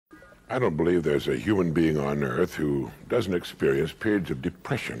I don't believe there's a human being on earth who doesn't experience periods of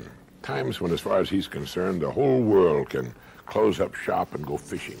depression, times when, as far as he's concerned, the whole world can close up shop and go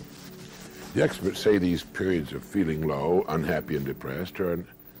fishing. The experts say these periods of feeling low, unhappy, and depressed are a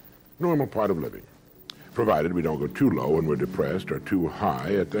normal part of living, provided we don't go too low when we're depressed or too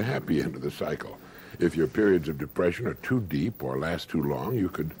high at the happy end of the cycle. If your periods of depression are too deep or last too long, you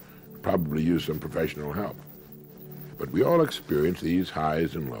could probably use some professional help. But we all experience these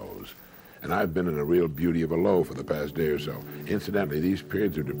highs and lows, and I've been in a real beauty of a low for the past day or so. Incidentally, these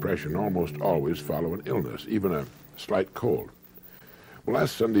periods of depression almost always follow an illness, even a slight cold. Well,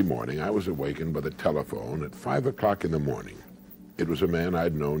 last Sunday morning, I was awakened by the telephone at 5 o'clock in the morning. It was a man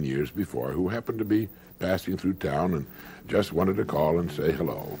I'd known years before who happened to be passing through town and just wanted to call and say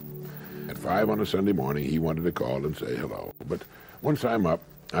hello. At 5 on a Sunday morning, he wanted to call and say hello. But once I'm up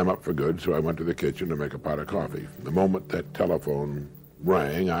for good, so I went to the kitchen to make a pot of coffee. The moment that telephone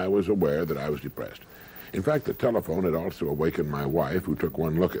rang, I was aware that I was depressed. In fact, the telephone had also awakened my wife, who took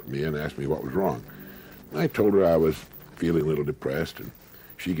one look at me and asked me what was wrong. I told her I was feeling a little depressed, and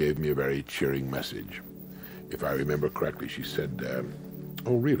she gave me a very cheering message. If I remember correctly, she said,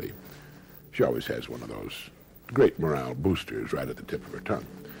 "Oh, really?" She always has one of those great morale boosters right at the tip of her tongue.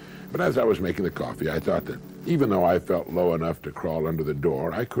 But as I was making the coffee, I thought that even though I felt low enough to crawl under the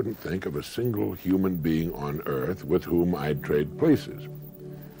door, I couldn't think of a single human being on earth with whom I'd trade places.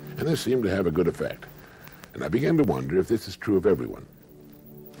 And this seemed to have a good effect. And I began to wonder if this is true of everyone.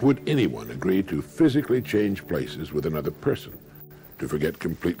 Would anyone agree to physically change places with another person, to forget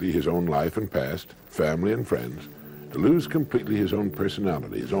completely his own life and past, family and friends, to lose completely his own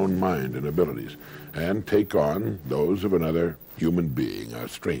personality, his own mind and abilities, and take on those of another human being, a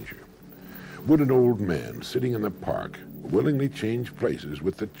stranger? Would an old man sitting in the park willingly change places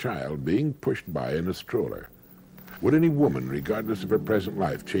with the child being pushed by in a stroller? Would any woman, regardless of her present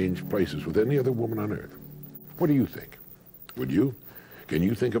life, change places with any other woman on earth? What do you think? Would you? Can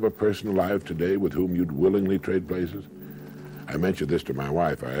you think of a person alive today with whom you'd willingly trade places? I mentioned this to my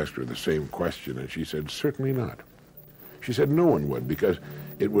wife. I asked her the same question, and she said, certainly not. She said no one would, because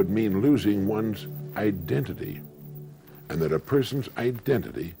it would mean losing one's identity, and that a person's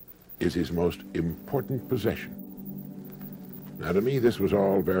identity is his most important possession. Now, to me, this was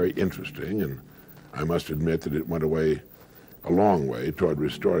all very interesting, and I must admit that it went a long way toward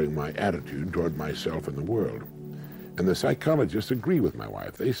restoring my attitude toward myself and the world. And the psychologists agree with my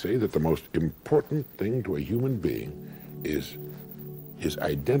wife. They say that the most important thing to a human being is his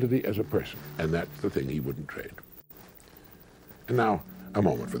identity as a person, and that's the thing he wouldn't trade. And now, a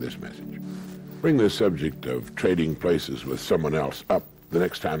moment for this message. Bring this subject of trading places with someone else up the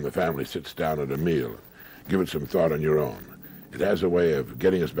next time the family sits down at a meal. Give it some thought on your own. It has a way of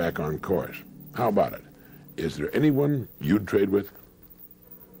getting us back on course. How about it? Is there anyone you'd trade with?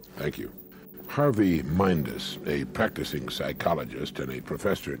 Thank you. Harvey Mindus, a practicing psychologist and a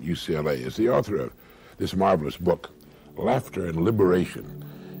professor at UCLA, is the author of this marvelous book, Laughter and Liberation,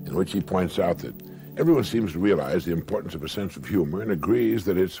 in which he points out that everyone seems to realize the importance of a sense of humor and agrees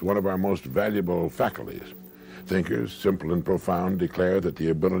that it's one of our most valuable faculties. Thinkers, simple and profound, declare that the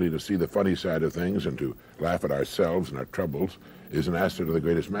ability to see the funny side of things and to laugh at ourselves and our troubles is an asset of the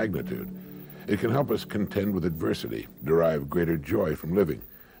greatest magnitude. It can help us contend with adversity, derive greater joy from living,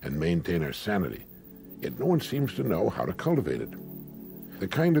 and maintain our sanity. Yet no one seems to know how to cultivate it. The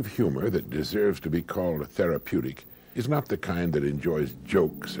kind of humor that deserves to be called therapeutic is not the kind that enjoys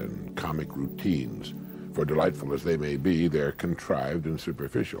jokes and comic routines, for delightful as they may be, they're contrived and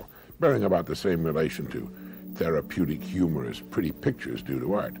superficial, bearing about the same relation to therapeutic humor as pretty pictures do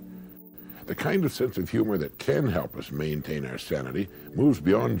to art. The kind of sense of humor that can help us maintain our sanity moves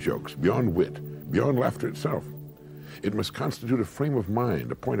beyond jokes, beyond wit, beyond laughter itself. It must constitute a frame of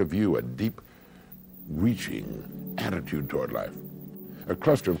mind, a point of view, a deep-reaching attitude toward life. A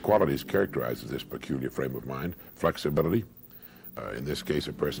cluster of qualities characterizes this peculiar frame of mind: flexibility, in this case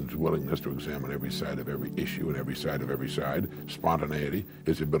a person's willingness to examine every side of every issue and every side of every side; spontaneity,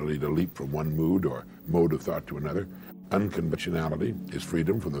 his ability to leap from one mood or mode of thought to another; unconventionality, his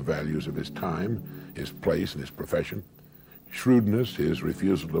freedom from the values of his time, his place, and his profession; shrewdness, his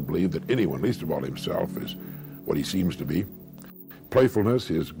refusal to believe that anyone, least of all himself, is what he seems to be; playfulness,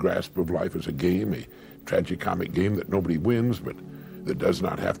 his grasp of life as a game, a tragicomic game that nobody wins, but that does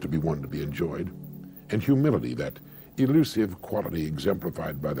not have to be one to be enjoyed; and humility, that elusive quality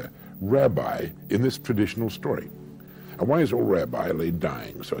exemplified by the rabbi in this traditional story. A wise old rabbi lay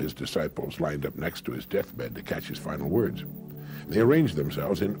dying, so his disciples lined up next to his deathbed to catch his final words. They arranged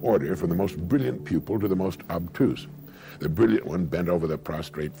themselves in order from the most brilliant pupil to the most obtuse. The brilliant one bent over the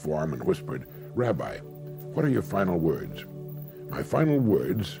prostrate form and whispered, "Rabbi, what are your final words?" My final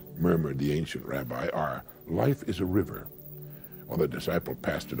words, murmured the ancient rabbi, are, life is a river. Well, the disciple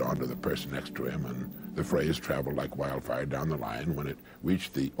passed it on to the person next to him, and the phrase traveled like wildfire down the line. When it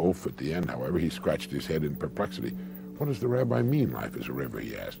reached the oaf at the end, however, he scratched his head in perplexity. What does the rabbi mean, life is a river,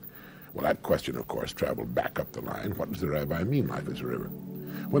 he asked. Well, that question, of course, traveled back up the line. What does the rabbi mean, life is a river?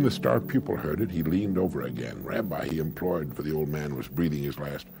 When the star pupil heard it, he leaned over again. Rabbi, he implored, for the old man was breathing his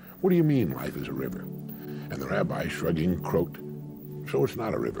last. What do you mean, life is a river? And the rabbi, shrugging, croaked, so it's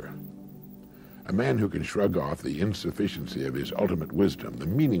not a river. A man who can shrug off the insufficiency of his ultimate wisdom, the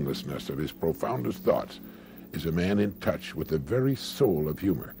meaninglessness of his profoundest thoughts, is a man in touch with the very soul of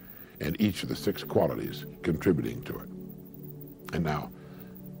humor, and each of the 6 qualities contributing to it. And now,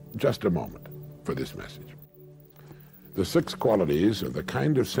 just a moment for this message. The 6 qualities of the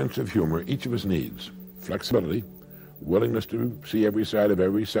kind of sense of humor each of us needs: flexibility, willingness to see every side of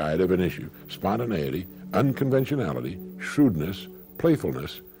an issue, spontaneity, unconventionality, shrewdness,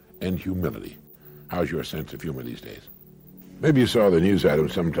 playfulness, and humility. How's your sense of humor these days? Maybe you saw the news item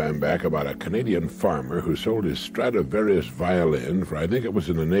sometime back about a Canadian farmer who sold his Stradivarius violin for, I think it was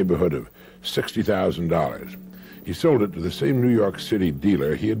in the neighborhood of $60,000. He sold it to the same New York City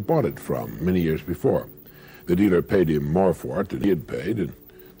dealer he had bought it from many years before. The dealer paid him more for it than he had paid, and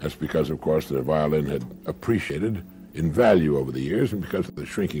that's because, of course, the violin had appreciated in value over the years and because of the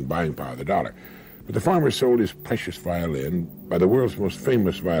shrinking buying power of the dollar. But the farmer sold his precious violin by the world's most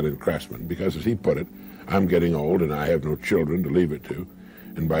famous violin craftsman because, as he put it, I'm getting old and I have no children to leave it to.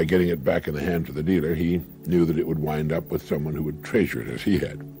 And by getting it back in the hands of the dealer, he knew that it would wind up with someone who would treasure it as he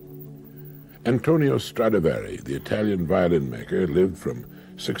had. Antonio Stradivari, the Italian violin maker, lived from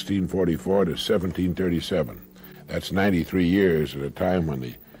 1644 to 1737. That's 93 years at a time when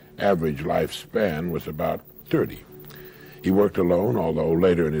the average lifespan was about 30. He worked alone, although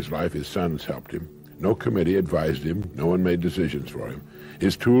later in his life his sons helped him. No committee advised him. No one made decisions for him.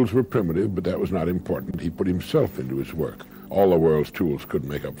 His tools were primitive, but that was not important. He put himself into his work. All the world's tools couldn't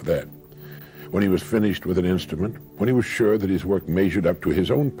make up for that. When he was finished with an instrument, when he was sure that his work measured up to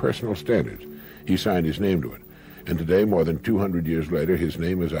his own personal standards, he signed his name to it. And today, more than 200 years later, his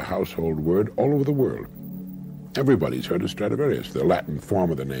name is a household word all over the world. Everybody's heard of Stradivarius, the Latin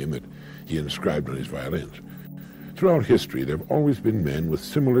form of the name that he inscribed on his violins. Throughout history, there have always been men with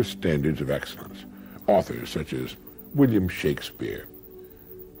similar standards of excellence. Authors such as William Shakespeare,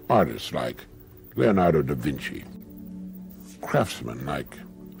 artists like Leonardo da Vinci, craftsmen like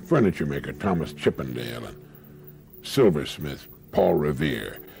furniture maker Thomas Chippendale and silversmith Paul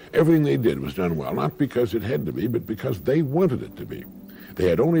Revere. Everything they did was done well, not because it had to be, but because they wanted it to be. They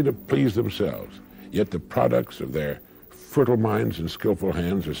had only to please themselves, yet the products of their fertile minds and skillful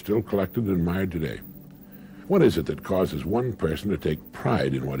hands are still collected and admired today. What is it that causes one person to take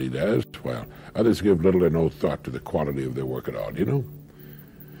pride in what he does, while others give little or no thought to the quality of their work at all, do you know?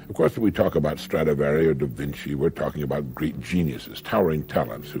 Of course, when we talk about Stradivari or Da Vinci, we're talking about great geniuses, towering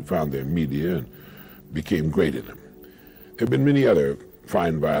talents who found their media and became great in them. There have been many other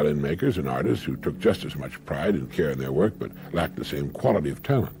fine violin makers and artists who took just as much pride and care in their work, but lacked the same quality of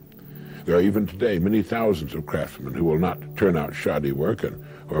talent. There are even today many thousands of craftsmen who will not turn out shoddy work and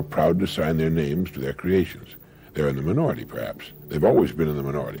who are proud to sign their names to their creations. They're in the minority, perhaps. They've always been in the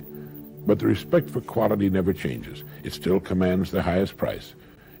minority. But the respect for quality never changes. It still commands the highest price.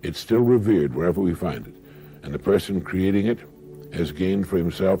 It's still revered wherever we find it. And the person creating it has gained for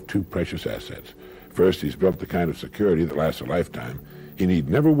himself 2 precious assets. First, he's built the kind of security that lasts a lifetime. He need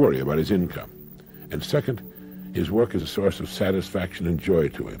never worry about his income. And second, his work is a source of satisfaction and joy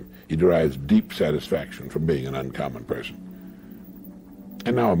to him. He derives deep satisfaction from being an uncommon person.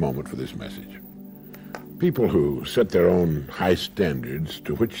 And now a moment for this message. People who set their own high standards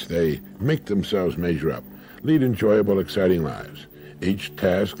to which they make themselves measure up lead enjoyable, exciting lives. Each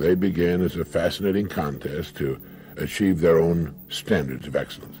task they begin is a fascinating contest to achieve their own standards of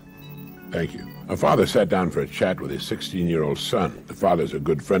excellence. Thank you. A father sat down for a chat with his 16-year-old son. The father's a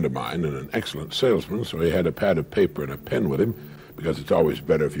good friend of mine and an excellent salesman, so he had a pad of paper and a pen with him, because it's always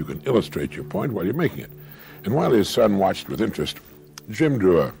better if you can illustrate your point while you're making it. And while his son watched with interest, Jim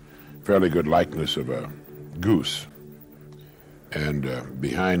drew a fairly good likeness of a goose. And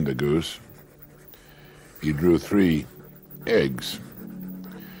behind the goose, he drew 3 eggs.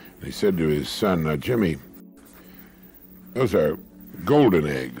 And he said to his son, Jimmy, those are golden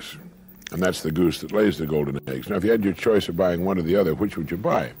eggs. And that's the goose that lays the golden eggs. Now, if you had your choice of buying one or the other, which would you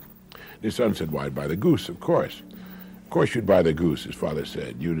buy? And his son said, well, I'd buy the goose, of course. Of course you'd buy the goose, his father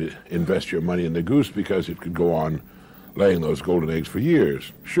said. You'd invest your money in the goose because it could go on laying those golden eggs for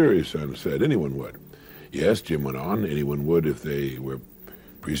years. Sure, his son said, anyone would. Yes, Jim went on, anyone would if they were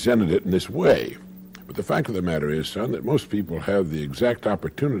presented it in this way. But the fact of the matter is, son, that most people have the exact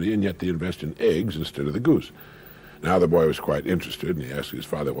opportunity, and yet they invest in eggs instead of the goose. Now the boy was quite interested, and he asked his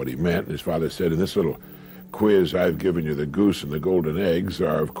father what he meant, and his father said, in this little quiz I've given you, the goose and the golden eggs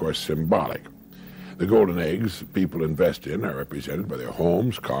are, of course, symbolic. The golden eggs people invest in are represented by their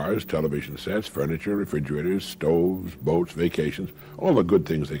homes, cars, television sets, furniture, refrigerators, stoves, boats, vacations, all the good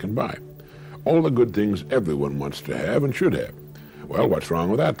things they can buy. All the good things everyone wants to have and should have. Well, what's wrong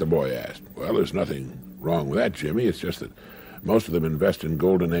with that, the boy asked. Well, there's nothing wrong with that, Jimmy. It's just that most of them invest in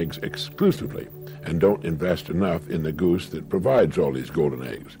golden eggs exclusively and don't invest enough in the goose that provides all these golden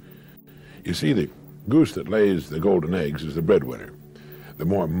eggs. You see, the goose that lays the golden eggs is the breadwinner. The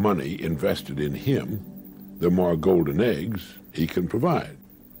more money invested in him, the more golden eggs he can provide.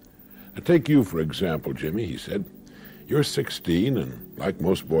 Now, take you, for example, Jimmy, he said. You're 16, and like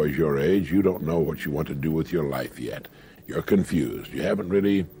most boys your age, you don't know what you want to do with your life yet. You're confused. You haven't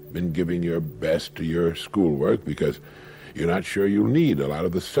really been giving your best to your schoolwork because you're not sure you'll need a lot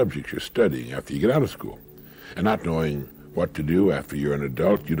of the subjects you're studying after you get out of school. And not knowing what to do after you're an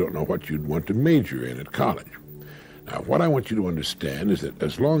adult, you don't know what you'd want to major in at college. Now, what I want you to understand is that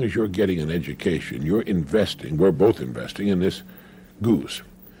as long as you're getting an education, you're investing, we're both investing in this goose.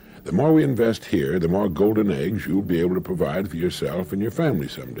 The more we invest here, the more golden eggs you'll be able to provide for yourself and your family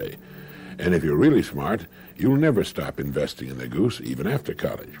someday. And if you're really smart, you'll never stop investing in the goose, even after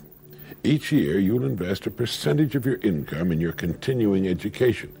college. Each year, you'll invest a percentage of your income in your continuing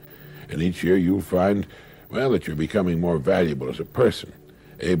education. And each year, you'll find, well, that you're becoming more valuable as a person,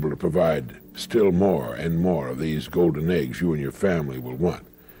 able to provide still more and more of these golden eggs you and your family will want.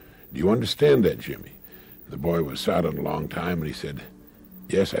 Do you understand that, Jimmy? The boy was silent a long time, and he said,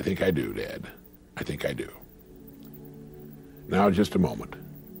 Yes, I think I do, Dad. I think I do. Now, just a moment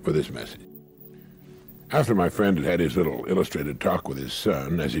for this message. After my friend had had his little illustrated talk with his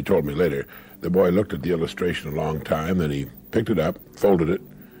son, as he told me later, the boy looked at the illustration a long time, then he picked it up, folded it,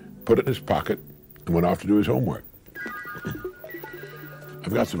 put it in his pocket, and went off to do his homework.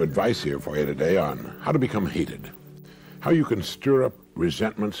 I've got some advice here for you today on how to become hated, how you can stir up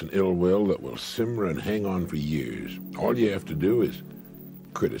resentments and ill will that will simmer and hang on for years. All you have to do is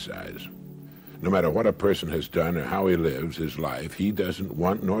criticize. No matter what a person has done or how he lives his life, he doesn't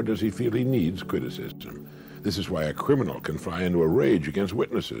want nor does he feel he needs criticism. This is why a criminal can fly into a rage against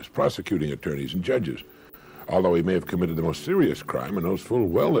witnesses, prosecuting attorneys, and judges. Although he may have committed the most serious crime and knows full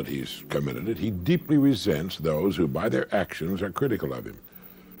well that he's committed it, he deeply resents those who by their actions are critical of him.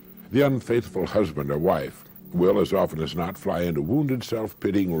 The unfaithful husband or wife will, as often as not, fly into wounded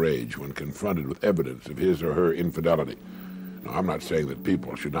self-pitying rage when confronted with evidence of his or her infidelity. Now, I'm not saying that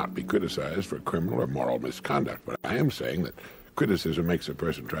people should not be criticized for criminal or moral misconduct, but I am saying that criticism makes a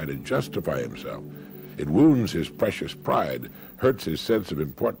person try to justify himself. It wounds his precious pride, hurts his sense of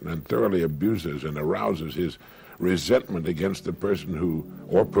importance, and thoroughly abuses and arouses his resentment against the person who,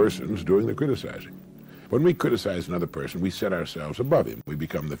 or persons, doing the criticizing. When we criticize another person, we set ourselves above him. We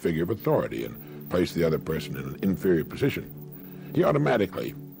become the figure of authority and place the other person in an inferior position. He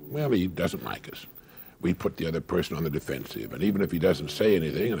automatically, well, he doesn't like us. We put the other person on the defensive, and even if he doesn't say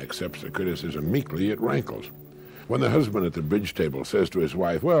anything and accepts the criticism meekly, it rankles. When the husband at the bridge table says to his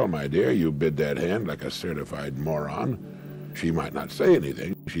wife, "Well, my dear, you bid that hand like a certified moron," she might not say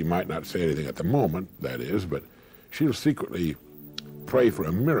anything. She might not say anything at the moment, that is, but she'll secretly pray for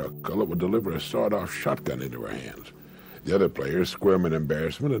a miracle that will deliver a sawed-off shotgun into her hands. The other players squirm in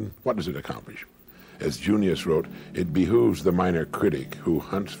embarrassment, and what does it accomplish? As Junius wrote, it behooves the minor critic who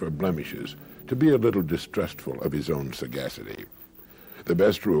hunts for blemishes to be a little distrustful of his own sagacity. The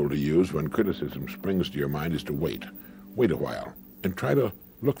best rule to use when criticism springs to your mind is to wait. Wait a while, and try to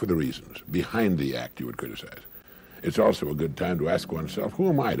look for the reasons behind the act you would criticize. It's also a good time to ask oneself, who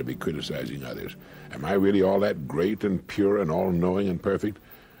am I to be criticizing others? Am I really all that great and pure and all-knowing and perfect?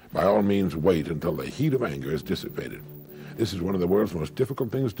 By all means, wait until the heat of anger is dissipated. This is one of the world's most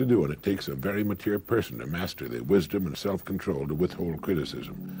difficult things to do, and it takes a very mature person to master the wisdom and self-control to withhold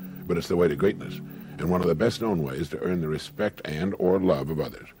criticism. But it's the way to greatness, and one of the best-known ways to earn the respect and or love of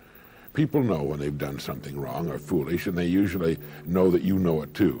others. People know when they've done something wrong or foolish, and they usually know that you know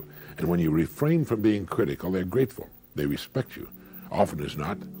it too. And when you refrain from being critical, they're grateful. They respect you. Often as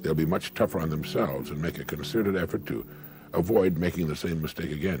not, they'll be much tougher on themselves and make a concerted effort to avoid making the same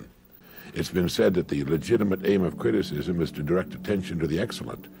mistake again. It's been said that the legitimate aim of criticism is to direct attention to the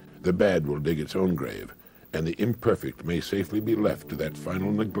excellent. The bad will dig its own grave, and the imperfect may safely be left to that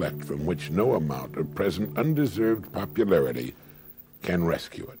final neglect from which no amount of present undeserved popularity can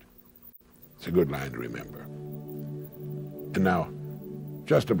rescue it. It's a good line to remember. And now,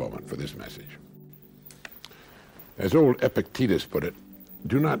 just a moment for this message. As old Epictetus put it,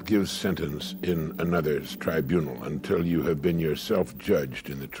 Do not give sentence in another's tribunal until you have been yourself judged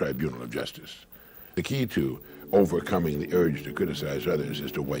in the tribunal of justice. The key to overcoming the urge to criticize others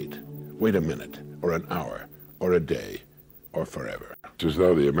is to wait. Wait a minute, or an hour, or a day, or forever. It's as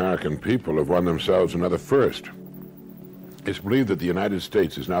though the American people have won themselves another first. It's believed that the United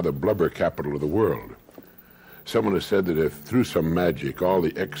States is now the blubber capital of the world. Someone has said that if, through some magic, all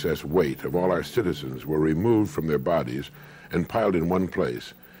the excess weight of all our citizens were removed from their bodies and piled in one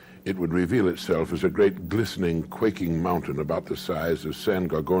place, it would reveal itself as a great glistening, quaking mountain about the size of San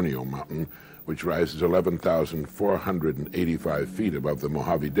Gorgonio Mountain, which rises 11,485 feet above the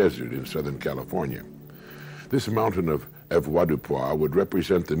Mojave Desert in Southern California. This mountain of avoirdupois would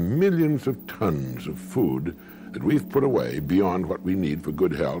represent the millions of tons of food that we've put away beyond what we need for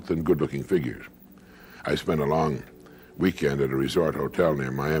good health and good-looking figures. I spent a long weekend at a resort hotel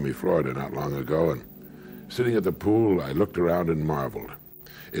near Miami, Florida not long ago, and sitting at the pool, I looked around and marveled.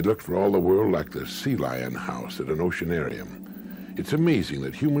 It looked for all the world like the sea lion house at an oceanarium. It's amazing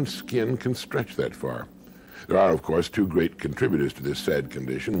that human skin can stretch that far. There are, of course, two great contributors to this sad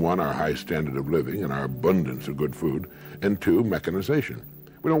condition. One, our high standard of living and our abundance of good food, and two, mechanization.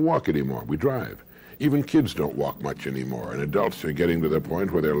 We don't walk anymore, we drive. Even kids don't walk much anymore, and adults are getting to the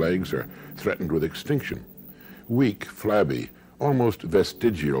point where their legs are threatened with extinction. Weak, flabby, almost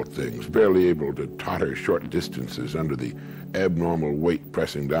vestigial things, barely able to totter short distances under the abnormal weight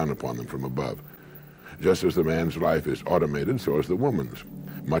pressing down upon them from above. Just as the man's life is automated, so is the woman's.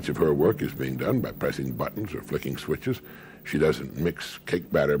 Much of her work is being done by pressing buttons or flicking switches. She doesn't mix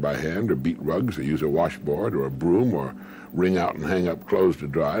cake batter by hand or beat rugs or use a washboard or a broom or wring out and hang up clothes to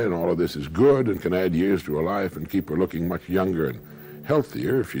dry, and all of this is good and can add years to her life and keep her looking much younger and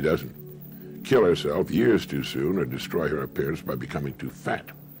healthier if she doesn't kill herself years too soon or destroy her appearance by becoming too fat.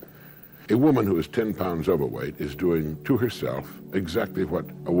 A woman who is 10 pounds overweight is doing to herself exactly what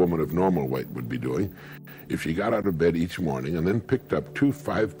a woman of normal weight would be doing if she got out of bed each morning and then picked up 2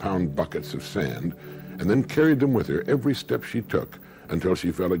 5-pound buckets of sand and then carried them with her every step she took until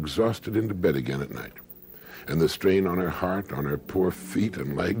she fell exhausted into bed again at night. And the strain on her heart, on her poor feet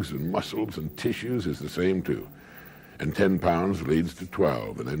and legs and muscles and tissues is the same too. And 10 pounds leads to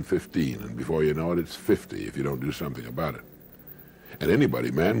 12 and then 15, and before you know it, it's 50 if you don't do something about it. And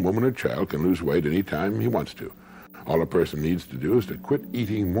anybody, man, woman, or child, can lose weight any time he wants to. All a person needs to do is to quit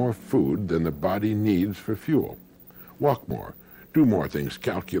eating more food than the body needs for fuel. Walk more. Do more things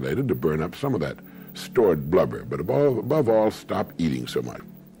calculated to burn up some of that stored blubber. But above all, stop eating so much.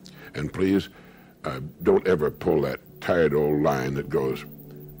 And please, don't ever pull that tired old line that goes,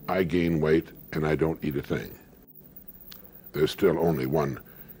 I gain weight and I don't eat a thing. There's still only one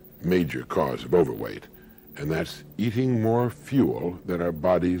major cause of overweight, and that's eating more fuel than our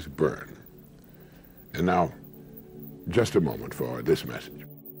bodies burn. And now, just a moment for this message.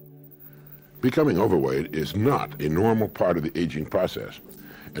 Becoming overweight is not a normal part of the aging process,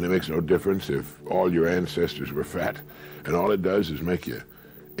 and it makes no difference if all your ancestors were fat, and all it does is make you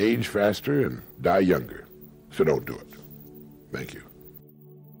age faster and die younger. So don't do it. Thank you.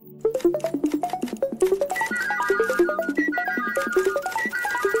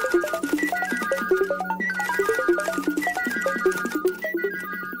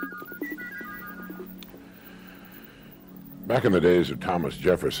 Back in the days of Thomas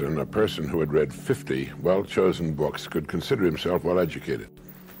Jefferson, a person who had read 50 well-chosen books could consider himself well-educated.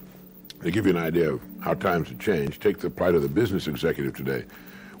 To give you an idea of how times have changed, take the plight of the business executive today.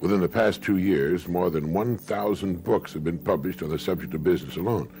 Within the past 2 years, more than 1,000 books have been published on the subject of business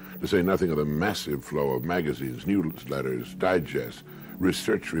alone, to say nothing of the massive flow of magazines, newsletters, digests,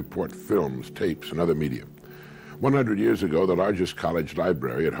 research report films, tapes, and other media. 100 years ago, the largest college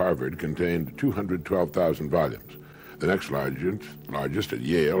library at Harvard contained 212,000 volumes. The next largest at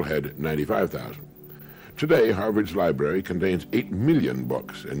Yale had 95,000. Today, Harvard's library contains 8 million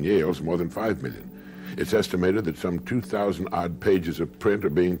books, and Yale's more than 5 million. It's estimated that some 2,000-odd pages of print are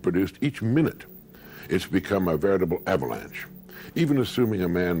being produced each minute. It's become a veritable avalanche. Even assuming a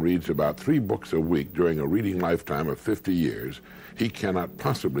man reads about 3 books a week during a reading lifetime of 50 years, he cannot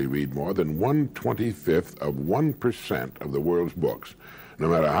possibly read more than 1/25th of 1% of the world's books, no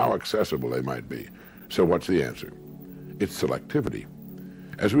matter how accessible they might be. So what's the answer? It's selectivity.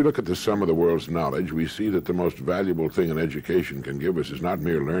 As we look at the sum of the world's knowledge, we see that the most valuable thing an education can give us is not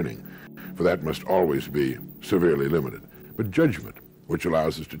mere learning, for that must always be severely limited, but judgment, which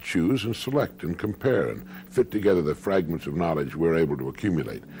allows us to choose and select and compare and fit together the fragments of knowledge we're able to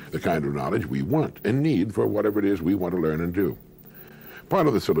accumulate, the kind of knowledge we want and need for whatever it is we want to learn and do. Part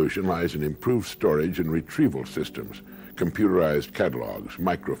of the solution lies in improved storage and retrieval systems, computerized catalogs,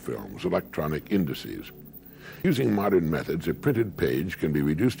 microfilms, electronic indices. Using modern methods, a printed page can be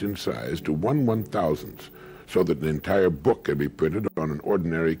reduced in size to 1/1000th, so that an entire book can be printed on an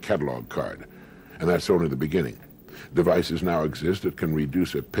ordinary catalog card. And that's only the beginning. Devices now exist that can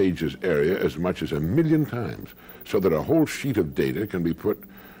reduce a page's area as much as 1,000,000 times, so that a whole sheet of data can be put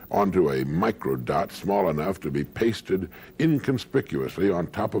onto a microdot small enough to be pasted inconspicuously on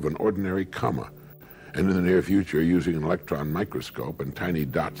top of an ordinary comma. And in the near future, using an electron microscope and tiny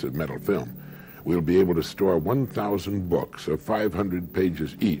dots of metal film, we'll be able to store 1,000 books of 500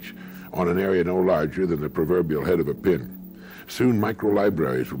 pages each on an area no larger than the proverbial head of a pin. Soon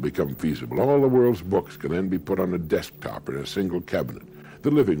micro-libraries will become feasible. All the world's books can then be put on a desktop or in a single cabinet.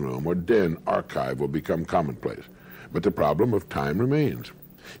 The living room or den archive will become commonplace. But the problem of time remains.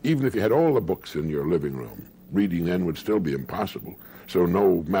 Even if you had all the books in your living room, reading then would still be impossible. So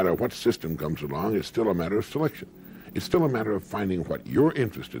no matter what system comes along, it's still a matter of selection. It's still a matter of finding what you're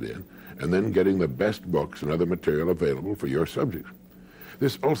interested in and then getting the best books and other material available for your subjects.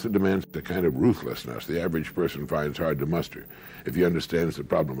 This also demands a kind of ruthlessness the average person finds hard to muster if he understands the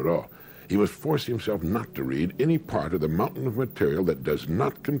problem at all. He must force himself not to read any part of the mountain of material that does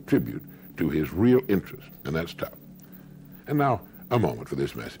not contribute to his real interest, and that's tough. And now, a moment for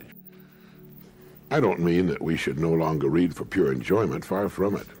this message. I don't mean that we should no longer read for pure enjoyment, far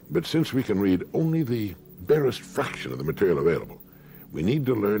from it. But since we can read only the barest fraction of the material available, we need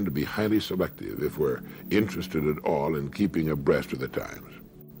to learn to be highly selective if we're interested at all in keeping abreast of the times.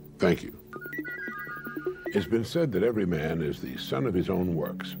 Thank you. It's been said that every man is the son of his own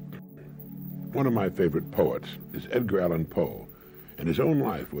works. One of my favorite poets is Edgar Allan Poe, and his own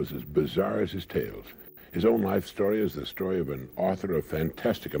life was as bizarre as his tales. His own life story is the story of an author of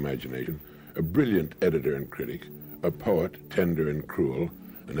fantastic imagination, a brilliant editor and critic, a poet tender and cruel,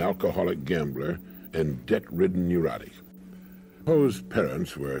 an alcoholic gambler, and debt-ridden neurotic. Poe's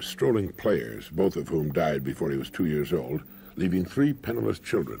parents were strolling players, both of whom died before he was 2 years old, leaving 3 penniless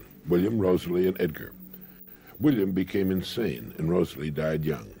children, William, Rosalie, and Edgar. William became insane, and Rosalie died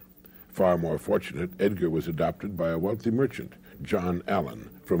young. Far more fortunate, Edgar was adopted by a wealthy merchant, John Allen,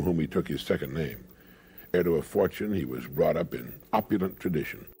 from whom he took his second name. Heir to a fortune, he was brought up in opulent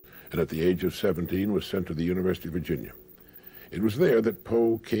tradition, and at the age of 17 was sent to the University of Virginia. It was there that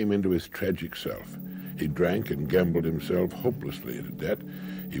Poe came into his tragic self. He drank and gambled himself hopelessly into debt.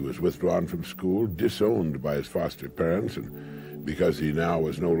 He was withdrawn from school, disowned by his foster parents, and because he now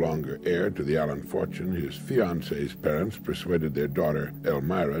was no longer heir to the Allen fortune, his fiancée's parents persuaded their daughter,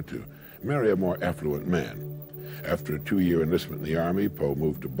 Elmira, to marry a more affluent man. After a 2-year enlistment in the Army, Poe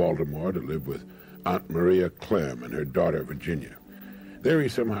moved to Baltimore to live with Aunt Maria Clem and her daughter, Virginia. There he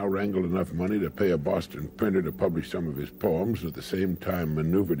somehow wrangled enough money to pay a Boston printer to publish some of his poems, and at the same time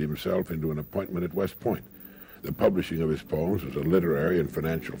maneuvered himself into an appointment at West Point. The publishing of his poems was a literary and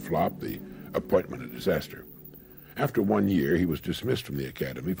financial flop, the appointment a disaster. After 1 year, he was dismissed from the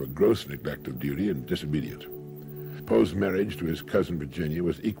academy for gross neglect of duty and disobedience. Poe's marriage to his cousin Virginia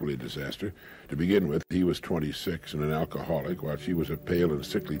was equally a disaster. To begin with, he was 26 and an alcoholic, while she was a pale and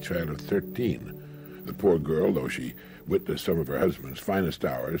sickly child of 13. The poor girl, though she witnessed some of her husband's finest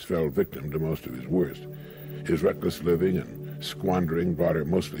hours, fell victim to most of his worst. His reckless living and squandering brought her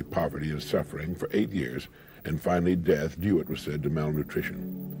mostly poverty and suffering for 8 years, and finally death, due, it was said, to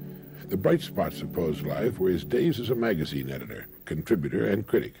malnutrition. The bright spots of Poe's life were his days as a magazine editor, contributor, and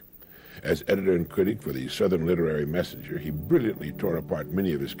critic. As editor and critic for the Southern Literary Messenger, he brilliantly tore apart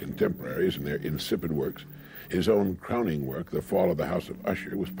many of his contemporaries and their insipid works. His own crowning work, The Fall of the House of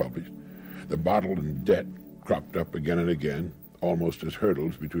Usher, was published. The Bottle and Debt cropped up again and again, almost as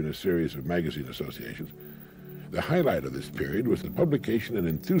hurdles between a series of magazine associations. The highlight of this period was the publication and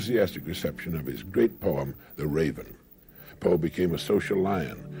enthusiastic reception of his great poem, The Raven. Poe became a social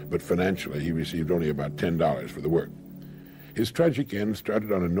lion, but financially he received only about $10 for the work. His tragic end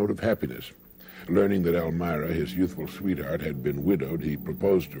started on a note of happiness. Learning that Elmira, his youthful sweetheart, had been widowed, he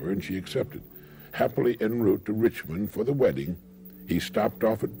proposed to her and she accepted. Happily en route to Richmond for the wedding, he stopped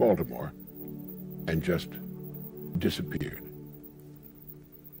off at Baltimore and just disappeared.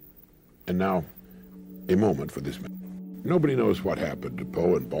 And now, a moment for this man. Nobody knows what happened to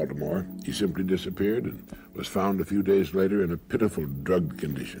Poe in Baltimore. He simply disappeared and was found a few days later in a pitiful drugged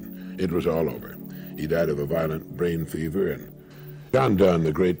condition. It was all over. He died of a violent brain fever, and John Donne,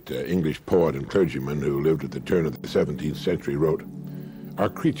 the great English poet and clergyman who lived at the turn of the 17th century, wrote, "Our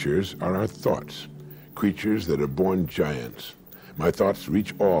creatures are our thoughts, creatures that are born giants. My thoughts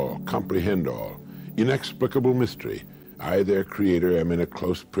reach all, comprehend all. Inexplicable mystery. I, their creator, am in a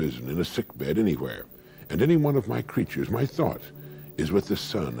close prison, in a sick bed, anywhere. And any one of my creatures, my thoughts, is with the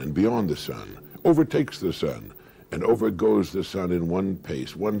sun and beyond the sun, overtakes the sun, and overgoes the sun in one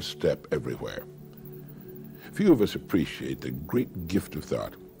pace, one step everywhere." Few of us appreciate the great gift of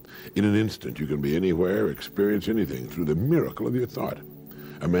thought. In an instant, you can be anywhere, experience anything through the miracle of your thought.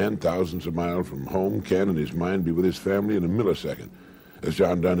 A man thousands of miles from home can, in his mind, be with his family in a millisecond. As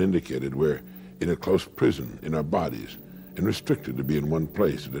John Donne indicated, we're in a close prison in our bodies and restricted to be in one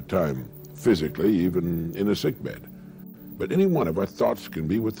place at a time, physically, even in a sickbed. But any one of our thoughts can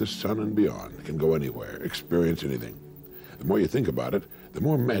be with the sun and beyond, can go anywhere, experience anything. The more you think about it, the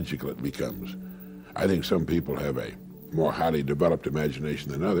more magical it becomes. I think some people have a more highly developed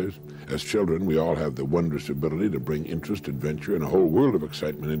imagination than others. As children, we all have the wondrous ability to bring interest, adventure, and a whole world of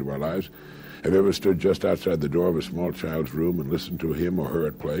excitement into our lives. Have you ever stood just outside the door of a small child's room and listened to him or her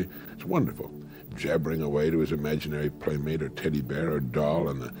at play? It's wonderful, jabbering away to his imaginary playmate or teddy bear or doll,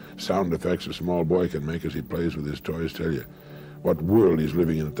 and the sound effects a small boy can make as he plays with his toys tell you what world he's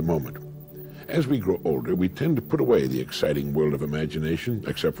living in at the moment. As we grow older, we tend to put away the exciting world of imagination,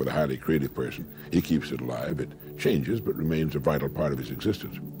 except for the highly creative person. He keeps it alive. It changes, but remains a vital part of his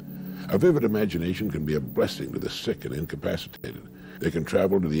existence. A vivid imagination can be a blessing to the sick and incapacitated. They can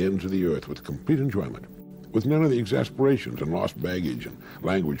travel to the ends of the earth with complete enjoyment, with none of the exasperations and lost baggage and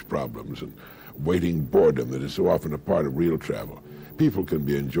language problems and waiting boredom that is so often a part of real travel. People can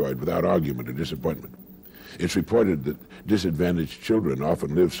be enjoyed without argument or disappointment. It's reported that disadvantaged children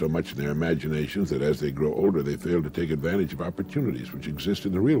often live so much in their imaginations that as they grow older, they fail to take advantage of opportunities which exist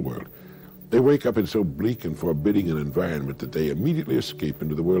in the real world. They wake up in so bleak and forbidding an environment that they immediately escape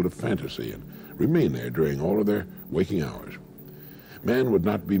into the world of fantasy and remain there during all of their waking hours. Man would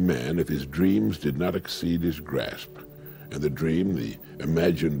not be man if his dreams did not exceed his grasp. And the dream, the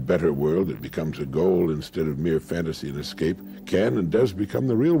imagined better world that becomes a goal instead of mere fantasy and escape, can and does become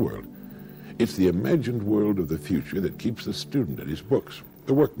the real world. It's the imagined world of the future that keeps the student at his books,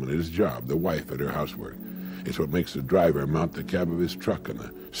 the workman at his job, the wife at her housework. It's what makes the driver mount the cab of his truck and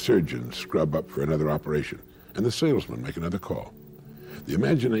the surgeon scrub up for another operation and the salesman make another call. The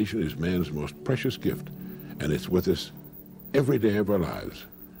imagination is man's most precious gift, and it's with us every day of our lives.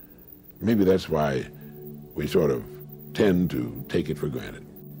 Maybe that's why we sort of tend to take it for granted.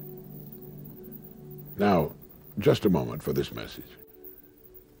 Now, just a moment for this message.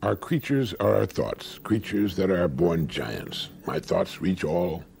 Our creatures are our thoughts, creatures that are born giants. My thoughts reach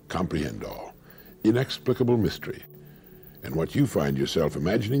all, comprehend all. Inexplicable mystery. And what you find yourself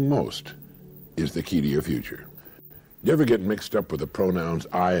imagining most is the key to your future. You ever get mixed up with the pronouns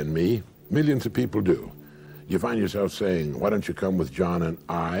I and me? Millions of people do. You find yourself saying, why don't you come with John and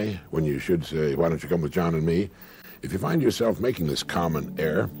I, when you should say, why don't you come with John and me? If you find yourself making this common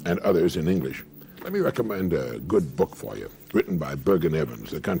error, and others in English, let me recommend a good book for you, written by Bergen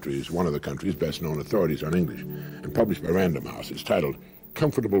Evans, one of the country's best-known authorities on English, and published by Random House. It's titled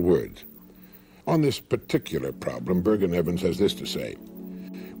Comfortable Words. On this particular problem, Bergen Evans has this to say.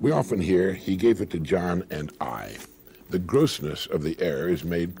 We often hear, he gave it to John and I. The grossness of the error is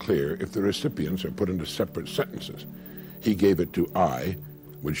made clear if the recipients are put into separate sentences. He gave it to I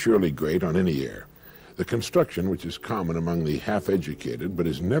would surely grate on any ear. The construction, which is common among the half-educated but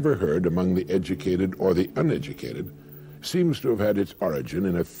is never heard among the educated or the uneducated, seems to have had its origin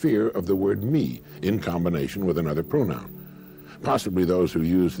in a fear of the word me in combination with another pronoun. Possibly those who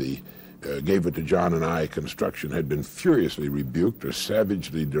use the gave it to John and I construction had been furiously rebuked or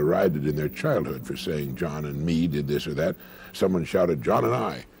savagely derided in their childhood for saying John and me did this or that. Someone shouted John and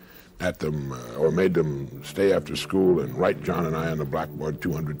I at them or made them stay after school and write John and I on the blackboard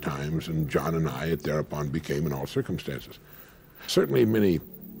 200 times, and John and I it thereupon became in all circumstances. Certainly many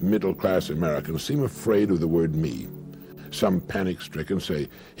middle-class Americans seem afraid of the word me. Some panic-stricken say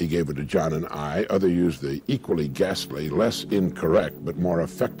he gave it to John and I. Others use the equally ghastly, less incorrect, but more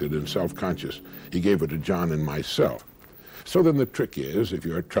affected and self-conscious. He gave it to John and myself. So then the trick is, if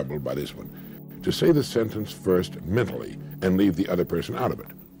you are troubled by this one, to say the sentence first mentally and leave the other person out of it.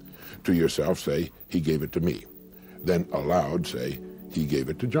 To yourself, say, he gave it to me. Then aloud, say, he gave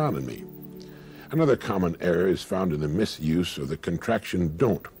it to John and me. Another common error is found in the misuse of the contraction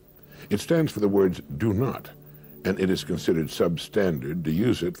don't. It stands for the words do not, and it is considered substandard to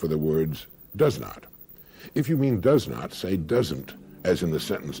use it for the words does not. If you mean does not, say doesn't, as in the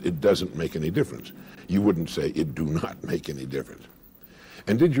sentence, it doesn't make any difference. You wouldn't say it do not make any difference.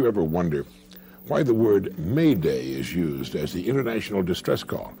 And did you ever wonder why the word Mayday is used as the international distress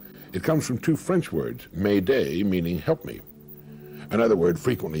call? It comes from two French words, Mayday, meaning help me. Another word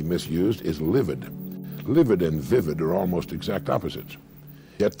frequently misused is livid. Livid and vivid are almost exact opposites,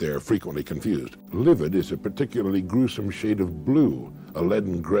 yet they're frequently confused. Livid is a particularly gruesome shade of blue, a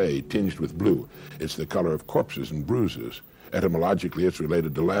leaden gray tinged with blue. It's the color of corpses and bruises. Etymologically, it's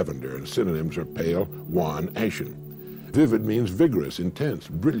related to lavender, and synonyms are pale, wan, ashen. Vivid means vigorous, intense,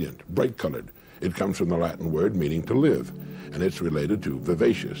 brilliant, bright-colored, It comes from the Latin word meaning to live, and it's related to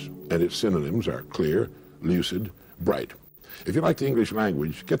vivacious, and its synonyms are clear, lucid, bright. If you like the English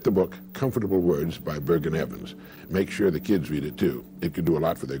language, get the book Comfortable Words by Bergen Evans. Make sure the kids read it too. It could do a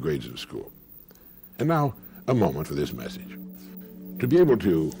lot for their grades in school. And now, a moment for this message. To be able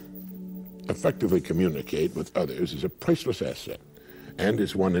to effectively communicate with others is a priceless asset, and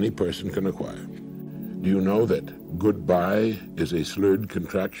it's one any person can acquire. Do you know that goodbye is a slurred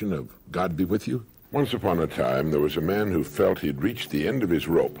contraction of God be with you? Once upon a time, there was a man who felt he'd reached the end of his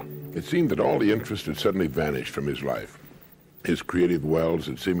rope. It seemed that all the interest had suddenly vanished from his life. His creative wells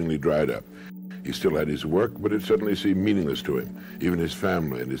had seemingly dried up. He still had his work, but it suddenly seemed meaningless to him. Even his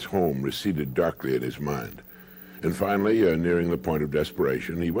family and his home receded darkly in his mind. And finally, nearing the point of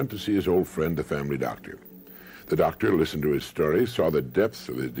desperation, he went to see his old friend, the family doctor. The doctor listened to his story, saw the depths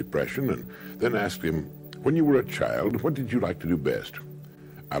of his depression, and then asked him, "When you were a child, what did you like to do best?"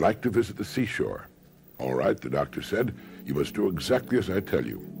 "I like to visit the seashore." "All right," the doctor said, "you must do exactly as I tell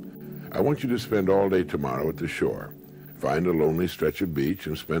you. I want you to spend all day tomorrow at the shore. Find a lonely stretch of beach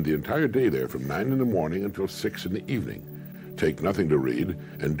and spend the entire day there from 9 in the morning until 6 in the evening. Take nothing to read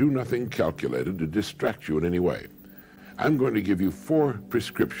and do nothing calculated to distract you in any way. I'm going to give you 4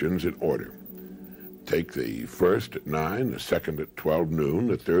 prescriptions in order. Take the first at 9, the second at 12 noon,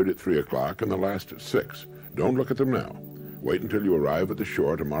 the third at 3 o'clock, and the last at 6. Don't look at them now. Wait until you arrive at the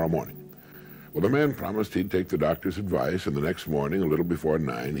shore tomorrow morning." Well, the man promised he'd take the doctor's advice, and the next morning, a little before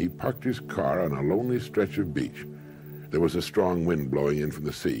 9, he parked his car on a lonely stretch of beach. There was a strong wind blowing in from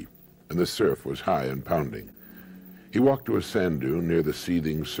the sea, and the surf was high and pounding. He walked to a sand dune near the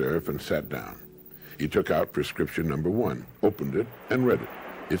seething surf and sat down. He took out prescription number 1, opened it, and read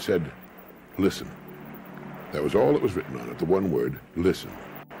it. It said, "Listen." That was all that was written on it, the one word, listen.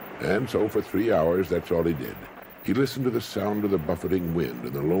 And so for 3 hours, that's all he did. He listened to the sound of the buffeting wind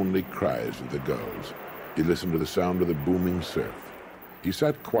and the lonely cries of the gulls. He listened to the sound of the booming surf. He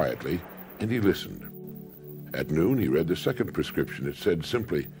sat quietly, and he listened. At noon, he read the second prescription. It said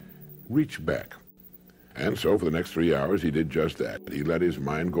simply, "Reach back." And so for the next 3 hours, he did just that. He let his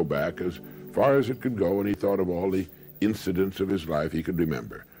mind go back as far as it could go, and he thought of all the incidents of his life he could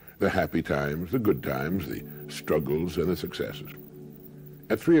remember, the happy times, the good times, the struggles, and the successes.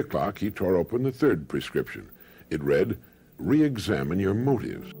 At 3 o'clock, he tore open the third prescription. It read, "Re-examine your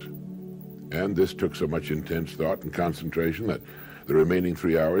motives." And this took so much intense thought and concentration that the remaining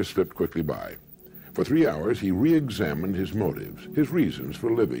 3 hours slipped quickly by. For 3 hours, he re-examined his motives, his reasons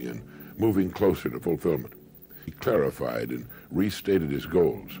for living and moving closer to fulfillment. He clarified and restated his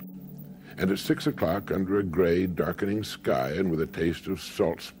goals. And at 6 o'clock, under a gray, darkening sky and with a taste of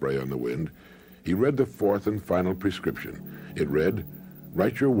salt spray on the wind, he read the fourth and final prescription. It read,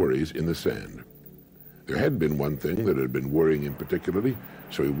 "Write your worries in the sand." There had been one thing that had been worrying him particularly,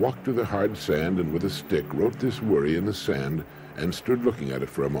 so he walked to the hard sand and with a stick wrote this worry in the sand and stood looking at it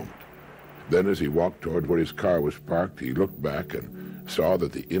for a moment. Then as he walked toward where his car was parked, he looked back and saw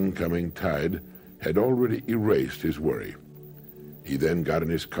that the incoming tide had already erased his worry. He then got in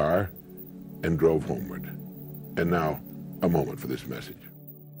his car and drove homeward. And now, a moment for this message.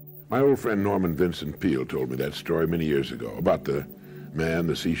 My old friend Norman Vincent Peale told me that story many years ago about the man,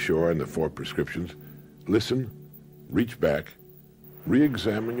 the seashore, and the 4 prescriptions. Listen, reach back,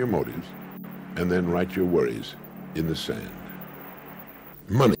 re-examine your motives, and then write your worries in the sand.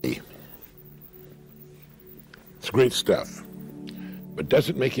 Money. It's great stuff, but does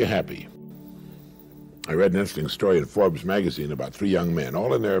it make you happy? I read an interesting story in Forbes magazine about 3 young men,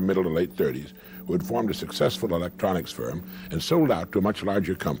 all in their middle to late 30s, who had formed a successful electronics firm and sold out to a much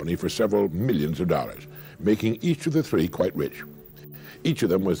larger company for several millions of dollars, making each of the 3 quite rich. Each of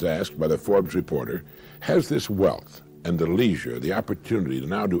them was asked by the Forbes reporter, has this wealth and the leisure, the opportunity to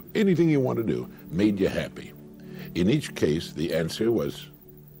now do anything you want to do, made you happy? In each case, the answer was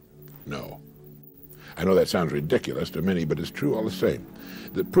no. I know that sounds ridiculous to many, but it's true all the same.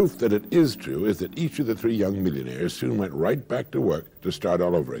 The proof that it is true is that each of the 3 young millionaires soon went right back to work to start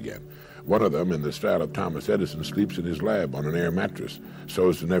all over again. One of them, in the style of Thomas Edison, sleeps in his lab on an air mattress so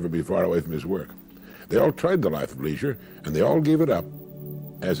as to never be far away from his work. They all tried the life of leisure, and they all gave it up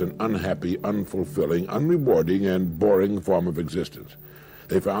as an unhappy, unfulfilling, unrewarding, and boring form of existence.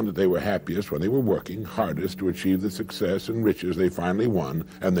 They found that they were happiest when they were working hardest to achieve the success and riches they finally won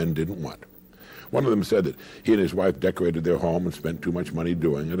and then didn't want. One of them said that he and his wife decorated their home and spent too much money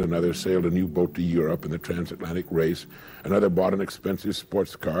doing it. Another sailed a new boat to Europe in the transatlantic race. Another bought an expensive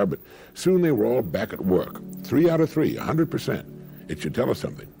sports car, but soon they were all back at work. 3 out of 3, 100%. It should tell us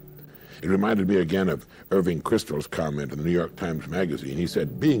something. It reminded me again of Irving Kristol's comment in the New York Times Magazine. He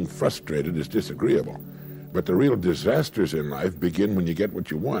said, being frustrated is disagreeable, but the real disasters in life begin when you get what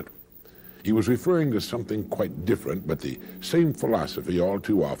you want. He was referring to something quite different, but the same philosophy all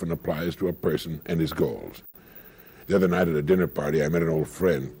too often applies to a person and his goals. The other night at a dinner party, I met an old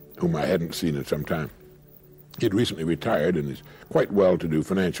friend whom I hadn't seen in some time. He had recently retired and is quite well-to-do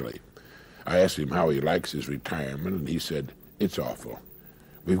financially. I asked him how he likes his retirement, and he said, "It's awful.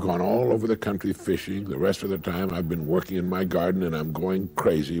 We've gone all over the country fishing. The rest of the time I've been working in my garden, and I'm going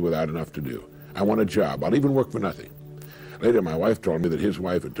crazy without enough to do. I want a job. I'll even work for nothing." Later, my wife told me that his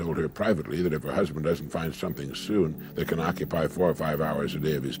wife had told her privately that if her husband doesn't find something soon that can occupy 4 or 5 hours a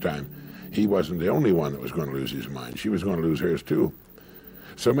day of his time, he wasn't the only one that was going to lose his mind. She was going to lose hers too.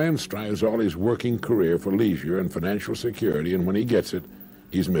 So man strives all his working career for leisure and financial security, and when he gets it,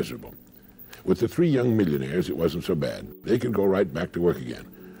 he's miserable. With the 3 young millionaires, it wasn't so bad. They could go right back to work again.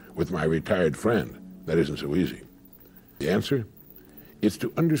 With my retired friend, that isn't so easy. The answer? It's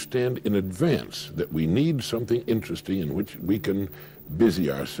to understand in advance that we need something interesting in which we can busy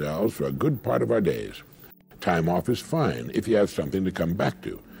ourselves for a good part of our days. Time off is fine if you have something to come back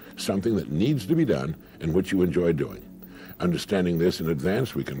to, something that needs to be done and which you enjoy doing. Understanding this in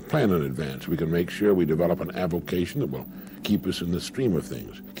advance, we can plan in advance. We can make sure we develop an avocation that will keep us in the stream of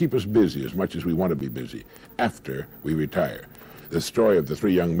things, keep us busy as much as we want to be busy after we retire. The story of the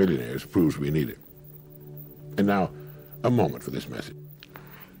 3 young millionaires proves we need it. And now, a moment for this message.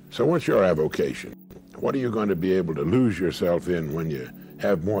 So what's your avocation? What are you going to be able to lose yourself in when you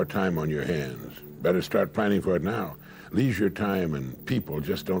have more time on your hands? Better start planning for it now. Leisure time and people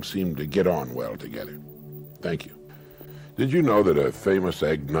just don't seem to get on well together. Thank you. Did you know that a famous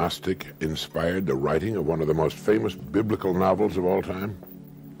agnostic inspired the writing of one of the most famous biblical novels of all time?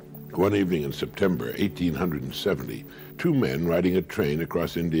 One evening in September 1870, 2 men riding a train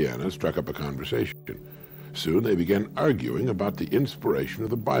across Indiana struck up a conversation. Soon they began arguing about the inspiration of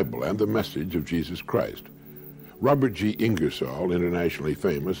the Bible and the message of Jesus Christ. Robert G. Ingersoll, internationally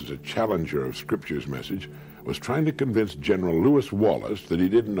famous as a challenger of Scripture's message, was trying to convince General Lewis Wallace that he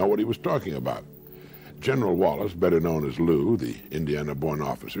didn't know what he was talking about. General Wallace, better known as Lew, the Indiana-born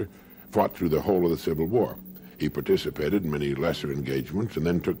officer, fought through the whole of the Civil War. He participated in many lesser engagements and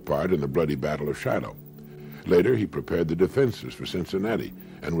then took part in the bloody Battle of Shiloh. Later, he prepared the defenses for Cincinnati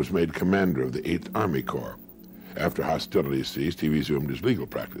and was made commander of the 8th Army Corps. After hostilities ceased, he resumed his legal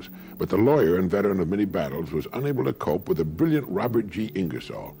practice. But the lawyer and veteran of many battles was unable to cope with the brilliant Robert G.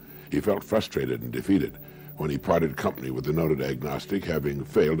 Ingersoll. He felt frustrated and defeated when he parted company with the noted agnostic, having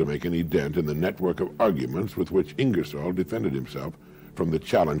failed to make any dent in the network of arguments with which Ingersoll defended himself from the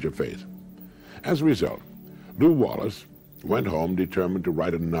challenge of faith. As a result, Lew Wallace went home determined to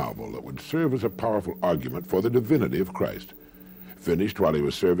write a novel that would serve as a powerful argument for the divinity of Christ. Finished while he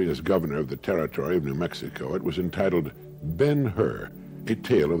was serving as governor of the territory of New Mexico, it was entitled Ben-Hur, A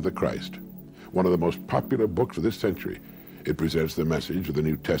Tale of the Christ, one of the most popular books of this century. It presents the message of the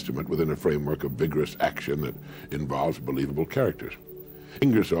New Testament within a framework of vigorous action that involves believable characters.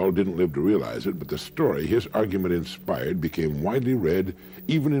 Ingersoll didn't live to realize it, but the story his argument inspired became widely read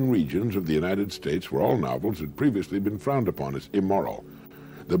even in regions of the United States where all novels had previously been frowned upon as immoral.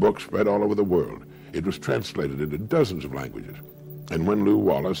 The book spread all over the world. It was translated into dozens of languages. And when Lew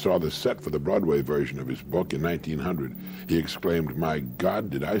Wallace saw the set for the Broadway version of his book in 1900, he exclaimed, "My God,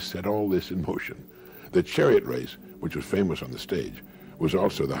 did I set all this in motion?" The chariot race, which was famous on the stage, was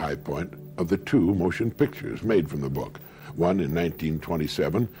also the high point of the 2 motion pictures made from the book, one in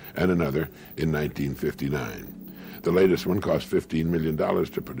 1927 and another in 1959. The latest one cost $15 million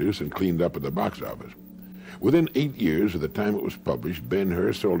to produce and cleaned up at the box office. Within 8 years of the time it was published,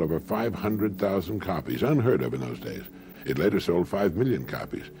 Ben-Hur sold over 500,000 copies, unheard of in those days. It later sold 5 million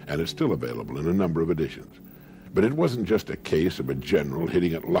copies, and is still available in a number of editions. But it wasn't just a case of a general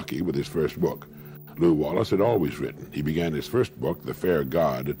hitting it lucky with his first book. Lew Wallace had always written. He began his first book, The Fair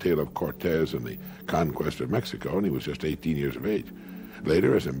God, A Tale of Cortez and the Conquest of Mexico, and he was just 18 years of age.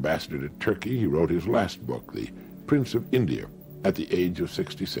 Later, as ambassador to Turkey, he wrote his last book, The Prince of India, at the age of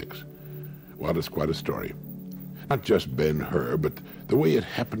 66. Well, it's quite a story. Not just Ben-Hur, but the way it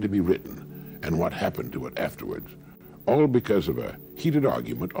happened to be written and what happened to it afterwards. All because of a heated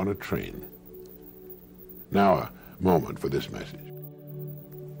argument on a train. Now a moment for this message.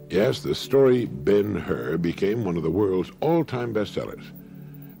 Yes, the story Ben-Hur became one of the world's all-time bestsellers,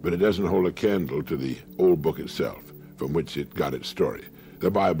 but it doesn't hold a candle to the old book itself, from which it got its story.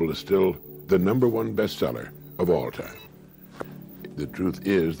 The Bible is still the #1 bestseller of all time. The truth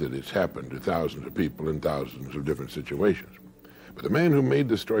is that it's happened to thousands of people in thousands of different situations. But the man who made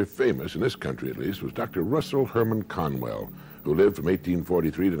the story famous, in this country at least, was Dr. Russell Herman Conwell, who lived from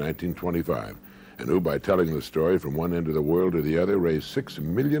 1843 to 1925, and who, by telling the story from one end of the world to the other, raised $6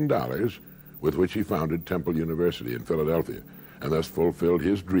 million, with which he founded Temple University in Philadelphia. and thus fulfilled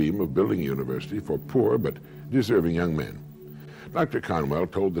his dream of building a university for poor but deserving young men. Dr. Conwell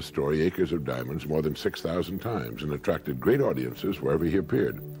told the story Acres of Diamonds more than 6,000 times and attracted great audiences wherever he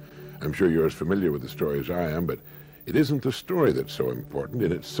appeared. I'm sure you're as familiar with the story as I am, but it isn't the story that's so important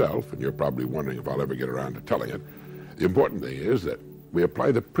in itself, and you're probably wondering if I'll ever get around to telling it. The important thing is that we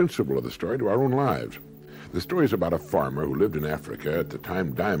apply the principle of the story to our own lives. The story is about a farmer who lived in Africa at the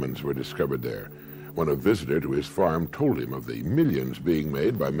time diamonds were discovered there. When a visitor to his farm told him of the millions being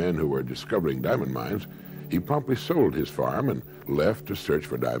made by men who were discovering diamond mines, he promptly sold his farm and left to search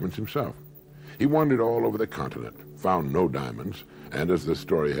for diamonds himself. He wandered all over the continent, found no diamonds, and as the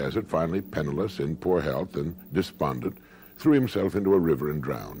story has it, finally penniless, in poor health, and despondent, threw himself into a river and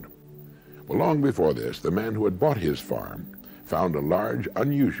drowned. Well, long before this, the man who had bought his farm found a large,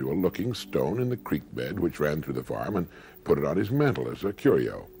 unusual-looking stone in the creek bed which ran through the farm and put it on his mantle as a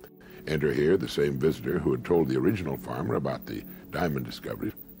curio. Enter here the same visitor who had told the original farmer about the diamond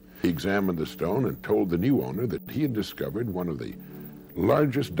discoveries. He examined the stone and told the new owner that he had discovered one of the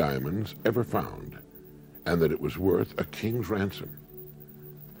largest diamonds ever found, and that it was worth a king's ransom.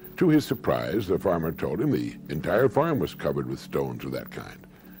 To his surprise, the farmer told him the entire farm was covered with stones of that kind.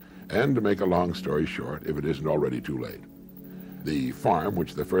 And to make a long story short, if it isn't already too late, the farm,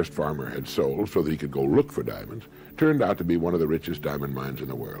 which the first farmer had sold so that he could go look for diamonds, turned out to be one of the richest diamond mines in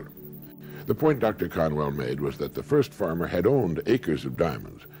the world. The point Dr. Conwell made was that the first farmer had owned acres of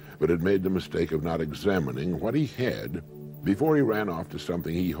diamonds, but had made the mistake of not examining what he had before he ran off to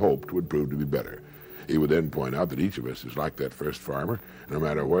something he hoped would prove to be better. He would then point out that each of us is like that first farmer. No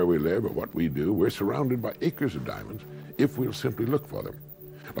matter where we live or what we do, we're surrounded by acres of diamonds if we'll simply look for them.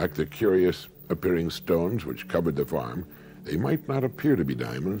 Like the curious appearing stones which covered the farm, they might not appear to be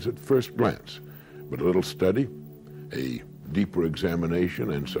diamonds at first glance, but a little study, a deeper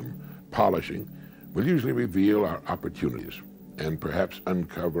examination, and some polishing will usually reveal our opportunities and perhaps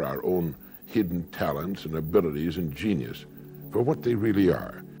uncover our own hidden talents and abilities and genius for what they really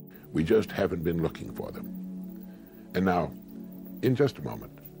are. We just haven't been looking for them. And now, in just a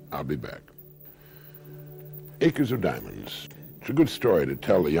moment, I'll be back. Acres of Diamonds. It's a good story to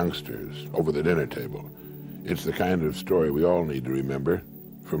tell the youngsters over the dinner table. It's the kind of story we all need to remember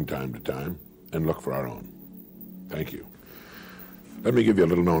from time to time and look for our own. Thank you. Let me give you a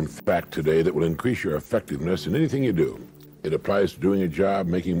little known fact today that will increase your effectiveness in anything you do. It applies to doing a job,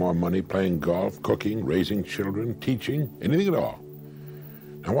 making more money, playing golf, cooking, raising children, teaching, anything at all.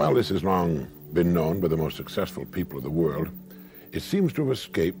 Now, while this has long been known by the most successful people of the world, it seems to have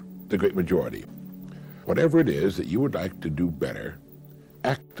escaped the great majority. Whatever it is that you would like to do better,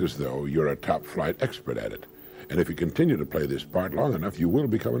 act as though you're a top-flight expert at it. And if you continue to play this part long enough, you will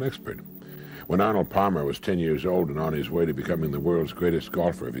become an expert. When Arnold Palmer was 10 years old and on his way to becoming the world's greatest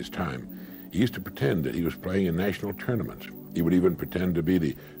golfer of his time, he used to pretend that he was playing in national tournaments. He would even pretend to be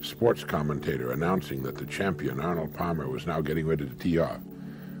the sports commentator announcing that the champion, Arnold Palmer, was now getting ready to tee off.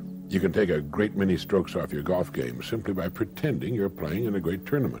 You can take a great many strokes off your golf game simply by pretending you're playing in a great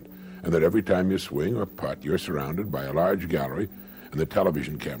tournament, and that every time you swing or putt, you're surrounded by a large gallery and the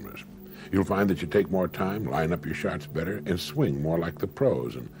television cameras. You'll find that you take more time, line up your shots better, and swing more like the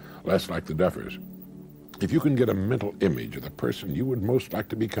pros and less like the duffers. If you can get a mental image of the person you would most like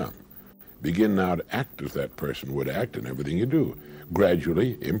to become, begin now to act as that person would act in everything you do.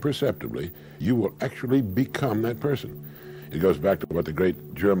 Gradually, imperceptibly, you will actually become that person. It goes back to what the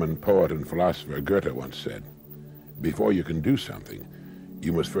great German poet and philosopher Goethe once said. Before you can do something,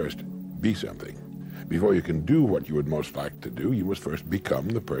 you must first be something. Before you can do what you would most like to do, you must first become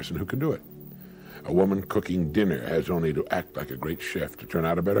the person who can do it. A woman cooking dinner has only to act like a great chef to turn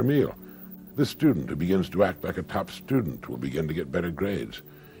out a better meal. The student who begins to act like a top student will begin to get better grades.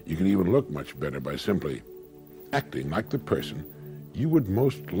 You can even look much better by simply acting like the person you would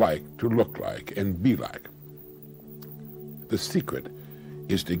most like to look like and be like. The secret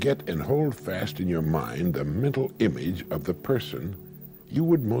is to get and hold fast in your mind the mental image of the person you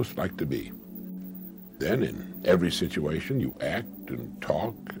would most like to be. Then in every situation you act and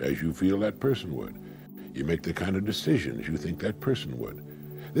talk as you feel that person would. You make the kind of decisions you think that person would.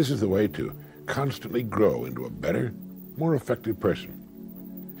 This is the way to constantly grow into a better, more effective person.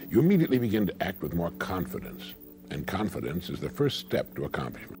 You immediately begin to act with more confidence, and confidence is the first step to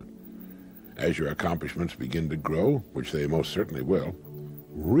accomplishment. As your accomplishments begin to grow, which they most certainly will,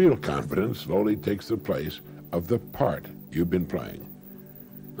 real confidence slowly takes the place of the part you've been playing.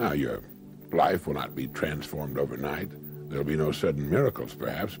 Now, your life will not be transformed overnight. There'll be no sudden miracles,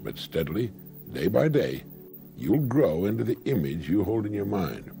 perhaps, but steadily, day by day, you'll grow into the image you hold in your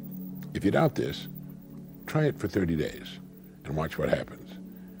mind. If you doubt this, try it for 30 days and watch what happens.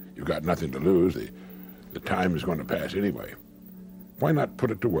 You've got nothing to lose. The time is going to pass anyway. Why not put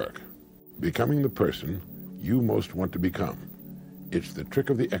it to work? Becoming the person you most want to become. It's the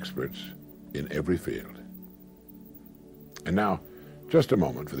trick of the experts in every field. And now, just a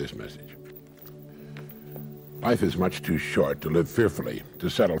moment for this message. Life is much too short to live fearfully,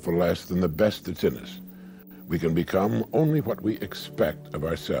 to settle for less than the best that's in us. We can become only what we expect of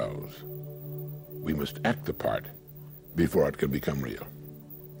ourselves. We must act the part before it can become real.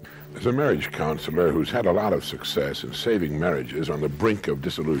 There's a marriage counselor who's had a lot of success in saving marriages on the brink of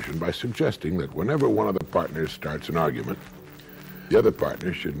dissolution by suggesting that whenever one of the partners starts an argument, the other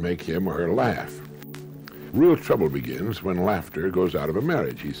partner should make him or her laugh. Real trouble begins when laughter goes out of a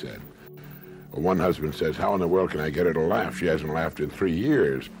marriage, he said. One husband says, "How in the world can I get her to laugh? She hasn't laughed in 3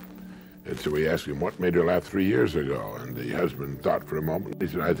 years. And so he asked him, "What made her laugh 3 years ago?" And the husband thought for a moment. He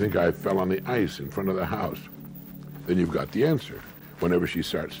said, "I think I fell on the ice in front of the house." Then you've got the answer. Whenever she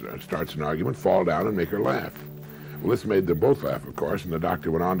starts an argument, fall down and make her laugh. Well, this made them both laugh, of course, and the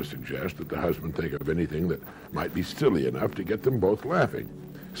doctor went on to suggest that the husband think of anything that might be silly enough to get them both laughing.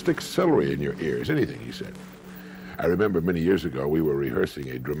 Stick celery in your ears, anything, he said. I remember many years ago we were rehearsing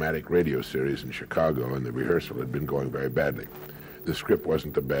a dramatic radio series in Chicago, and the rehearsal had been going very badly. The script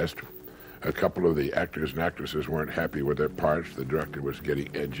wasn't the best. A couple of the actors and actresses weren't happy with their parts. The director was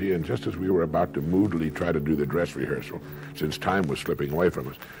getting edgy, and just as we were about to moodily try to do the dress rehearsal, since time was slipping away from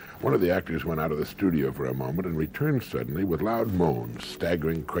us, one of the actors went out of the studio for a moment and returned suddenly with loud moans,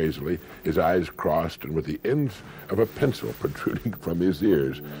 staggering crazily, his eyes crossed and with the ends of a pencil protruding from his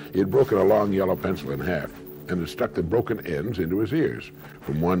ears. He had broken a long yellow pencil in half and had stuck the broken ends into his ears.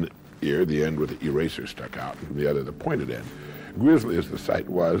 From one ear, the end with the eraser stuck out, and from the other, the pointed end. Grisly as the sight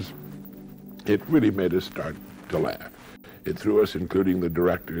was, it really made us start to laugh. It threw us, including the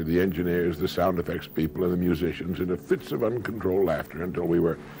director, the engineers, the sound effects people, and the musicians, into fits of uncontrolled laughter until we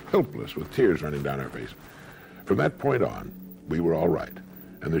were helpless with tears running down our face. From that point on, we were all right,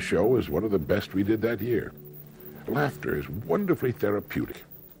 and the show was one of the best we did that year. Laughter is wonderfully therapeutic.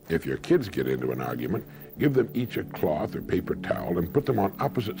 If your kids get into an argument, give them each a cloth or paper towel and put them on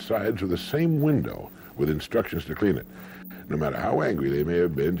opposite sides of the same window with instructions to clean it. No matter how angry they may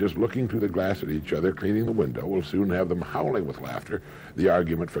have been, just looking through the glass at each other, cleaning the window, will soon have them howling with laughter, the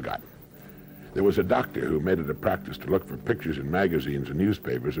argument forgotten. There was a doctor who made it a practice to look for pictures in magazines and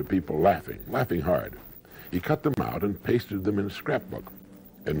newspapers of people laughing hard. He cut them out and pasted them in a scrapbook.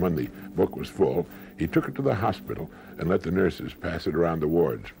 And when the book was full, he took it to the hospital and let the nurses pass it around the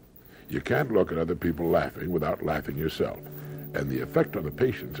wards. You can't look at other people laughing without laughing yourself. And the effect on the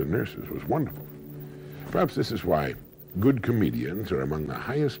patients and nurses was wonderful. Perhaps this is why good comedians are among the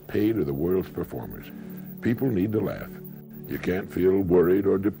highest paid of the world's performers. People need to laugh. You can't feel worried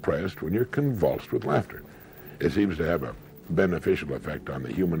or depressed when you're convulsed with laughter. It seems to have a beneficial effect on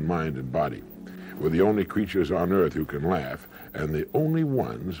the human mind and body. We're the only creatures on earth who can laugh, and the only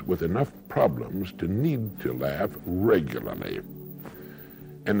ones with enough problems to need to laugh regularly.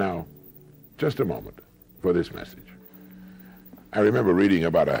 And now, just a moment for this message. I remember reading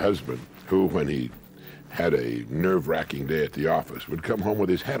about a husband who, when he had a nerve-wracking day at the office, would come home with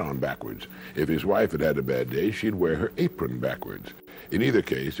his hat on backwards. If his wife had had a bad day, she'd wear her apron backwards. In either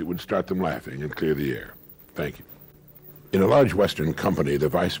case, it would start them laughing and clear the air. Thank you. In a large Western company, the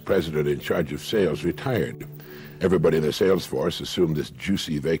vice president in charge of sales retired. Everybody in the sales force assumed this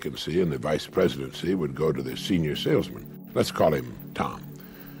juicy vacancy, and the vice presidency would go to the senior salesman. Let's call him Tom,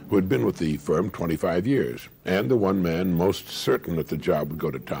 who had been with the firm 25 years. And the one man most certain that the job would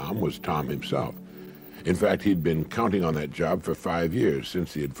go to Tom was Tom himself. In fact, he'd been counting on that job for 5 years,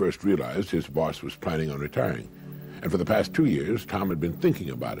 since he had first realized his boss was planning on retiring. And for the past 2 years, Tom had been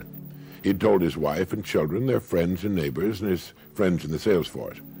thinking about it. He'd told his wife and children, their friends and neighbors, and his friends in the sales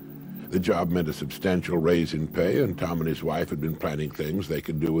force. The job meant a substantial raise in pay, and Tom and his wife had been planning things they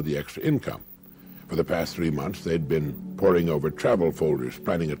could do with the extra income. For the past 3 months, they'd been poring over travel folders,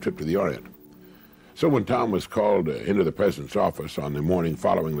 planning a trip to the Orient. So when Tom was called into the president's office on the morning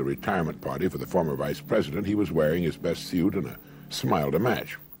following the retirement party for the former vice president, he was wearing his best suit and a smile to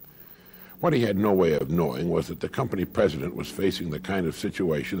match. What he had no way of knowing was that the company president was facing the kind of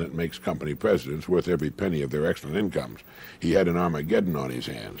situation that makes company presidents worth every penny of their excellent incomes. He had an Armageddon on his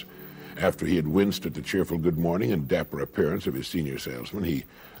hands. After he had winced at the cheerful good morning and dapper appearance of his senior salesman, he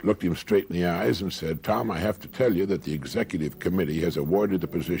looked him straight in the eyes and said, "Tom, I have to tell you that the executive committee has awarded the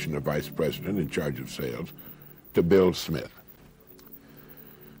position of vice president in charge of sales to Bill Smith."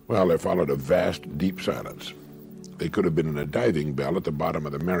 Well, there followed a vast, deep silence. They could have been in a diving bell at the bottom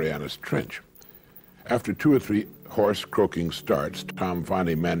of the Marianas Trench. After 2 or 3 hoarse, croaking starts, Tom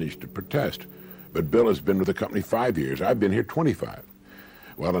finally managed to protest. "But Bill has been with the company 5 years. I've been here 25.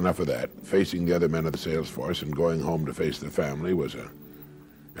 Well, enough of that. Facing the other men of the sales force and going home to face the family was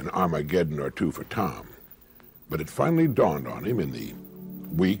an Armageddon or two for Tom. But it finally dawned on him in the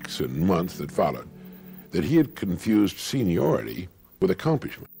weeks and months that followed that he had confused seniority with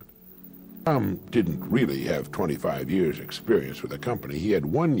accomplishment. Tom didn't really have 25 years' experience with the company. He had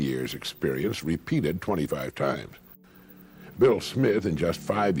 1 year's experience repeated 25 times. Bill Smith, in just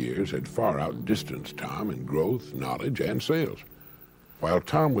 5 years, had far outdistanced Tom in growth, knowledge, and sales. While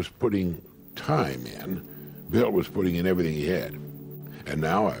Tom was putting time in, Bill was putting in everything he had. And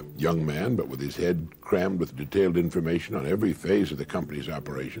now, a young man, but with his head crammed with detailed information on every phase of the company's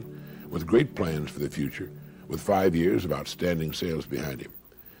operation, with great plans for the future, with 5 years of outstanding sales behind him,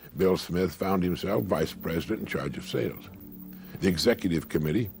 Bill Smith found himself vice president in charge of sales. The executive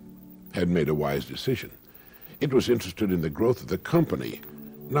committee had made a wise decision. It was interested in the growth of the company,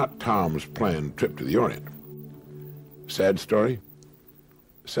 not Tom's planned trip to the Orient. Sad story?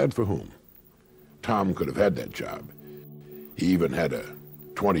 Sad for whom? Tom could have had that job. He even had a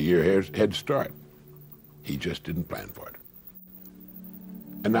 20-year head start. He just didn't plan for it.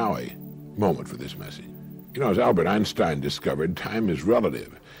 And now a moment for this message. You know, as Albert Einstein discovered, time is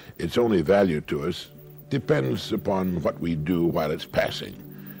relative. Its only value to us depends upon what we do while it's passing.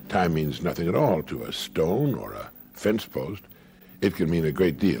 Time means nothing at all to a stone or a fence post. It can mean a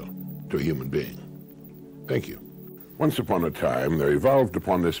great deal to a human being. Thank you. Once upon a time, there evolved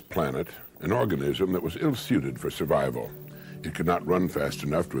upon this planet an organism that was ill-suited for survival. It could not run fast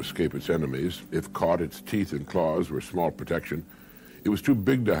enough to escape its enemies. If caught, its teeth and claws were small protection. It was too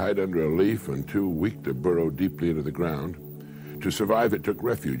big to hide under a leaf and too weak to burrow deeply into the ground. To survive, it took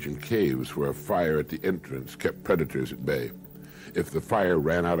refuge in caves where a fire at the entrance kept predators at bay. If the fire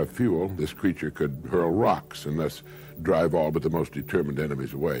ran out of fuel, this creature could hurl rocks and thus drive all but the most determined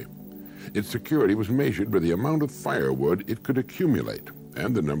enemies away. Its security was measured by the amount of firewood it could accumulate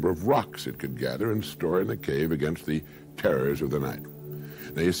and the number of rocks it could gather and store in the cave against the terrors of the night.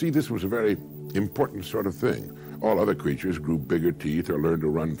 Now, you see, this was a very important sort of thing. All other creatures grew bigger teeth or learned to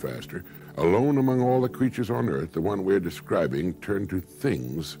run faster. Alone among all the creatures on Earth, the one we're describing turned to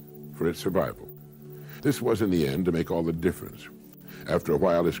things for its survival. This was, in the end, to make all the difference. After a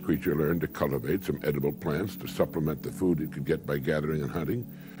while, this creature learned to cultivate some edible plants to supplement the food it could get by gathering and hunting.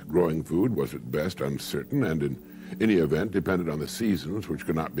 Growing food was at best uncertain and in any event depended on the seasons, which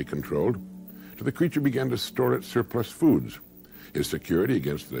could not be controlled. So the creature began to store its surplus foods. His security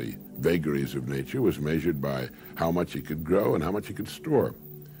against the vagaries of nature was measured by how much he could grow and how much he could store.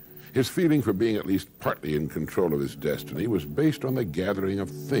 His feeling for being at least partly in control of his destiny was based on the gathering of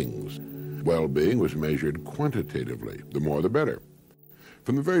things. Well-being was measured quantitatively, the more the better.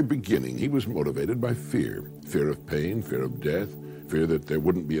 From the very beginning, he was motivated by fear. Fear of pain, fear of death, fear that there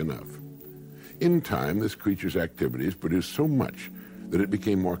wouldn't be enough. In time, this creature's activities produced so much that it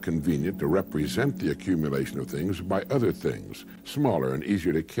became more convenient to represent the accumulation of things by other things, smaller and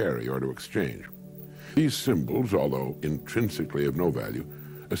easier to carry or to exchange. These symbols, although intrinsically of no value,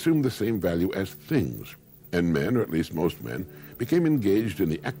 assumed the same value as things, and men, or at least most men, became engaged in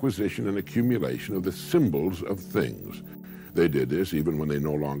the acquisition and accumulation of the symbols of things. They did this even when they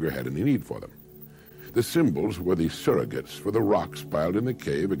no longer had any need for them. The symbols were the surrogates for the rocks piled in the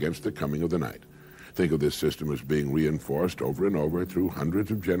cave against the coming of the night. Think of this system as being reinforced over and over through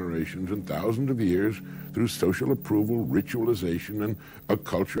hundreds of generations and thousands of years through social approval, ritualization, and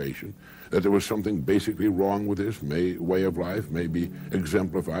acculturation. That there was something basically wrong with this way of life may be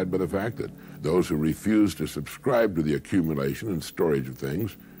exemplified by the fact that those who refused to subscribe to the accumulation and storage of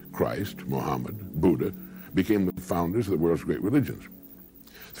things, Christ, Muhammad, Buddha, became the founders of the world's great religions.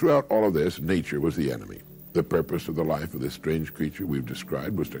 Throughout all of this, nature was the enemy. The purpose of the life of this strange creature we've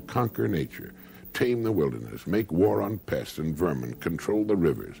described was to conquer nature, tame the wilderness, make war on pests and vermin, control the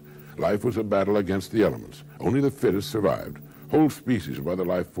rivers. Life was a battle against the elements. Only the fittest survived. Whole species of other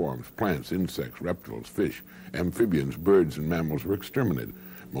life forms, plants, insects, reptiles, fish, amphibians, birds, and mammals were exterminated,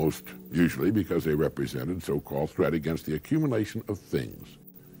 most usually because they represented so-called threat against the accumulation of things.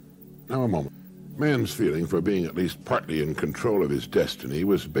 Now a moment. Man's feeling for being at least partly in control of his destiny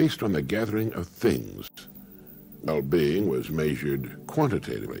was based on the gathering of things. Well-being was measured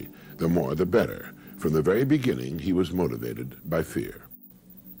quantitatively, the more the better. From the very beginning, he was motivated by fear.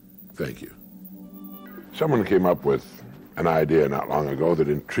 Thank you. Someone came up with an idea not long ago that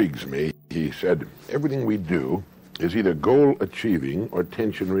intrigues me. He said, everything we do is either goal-achieving or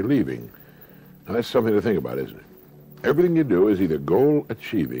tension-relieving. Now, that's something to think about, isn't it? Everything you do is either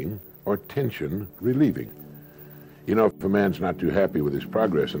goal-achieving or tension-relieving. You know, if a man's not too happy with his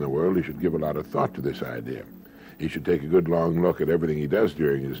progress in the world, he should give a lot of thought to this idea. He should take a good long look at everything he does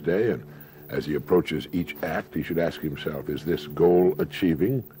during his day and As he approaches each act, he should ask himself, is this goal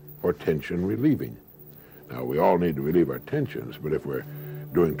achieving or tension relieving? Now, we all need to relieve our tensions, but if we're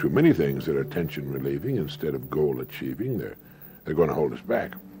doing too many things that are tension relieving instead of goal achieving, they're going to hold us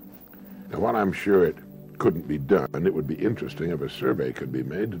back. Now, while I'm sure it couldn't be done, it would be interesting if a survey could be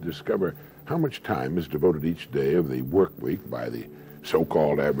made to discover how much time is devoted each day of the work week by the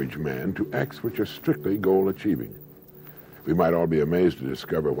so-called average man to acts which are strictly goal achieving. We might all be amazed to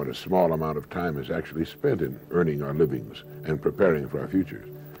discover what a small amount of time is actually spent in earning our livings and preparing for our futures.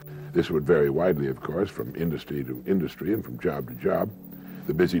 This would vary widely, of course, from industry to industry and from job to job.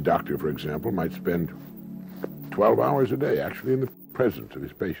 The busy doctor, for example, might spend 12 hours a day actually in the presence of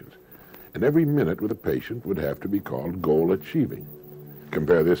his patients. And every minute with a patient would have to be called goal achieving.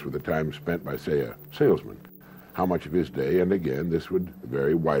 Compare this with the time spent by, say, a salesman. How much of his day, and again, this would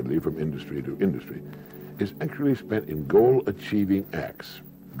vary widely from industry to industry, is actually spent in goal-achieving acts.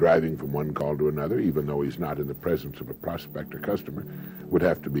 Driving from one call to another, even though he's not in the presence of a prospect or customer, would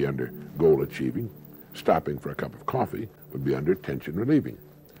have to be under goal-achieving. Stopping for a cup of coffee would be under tension-relieving.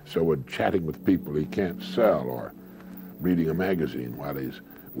 So would chatting with people he can't sell or reading a magazine while he's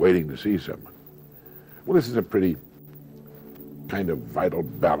waiting to see someone. Well, this is a pretty kind of vital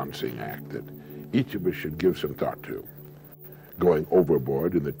balancing act that each of us should give some thought to. Going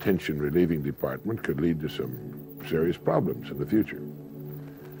overboard in the tension-relieving department could lead to some serious problems in the future.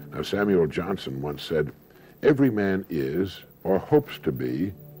 Now, Samuel Johnson once said, "Every man is, or hopes to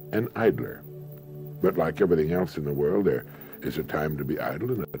be, an idler. But like everything else in the world, there is a time to be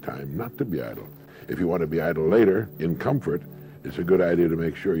idle and a time not to be idle. If you want to be idle later, in comfort, it's a good idea to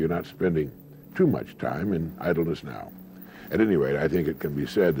make sure you're not spending too much time in idleness now." At any rate, I think it can be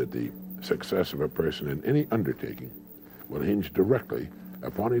said that the success of a person in any undertaking will hinge directly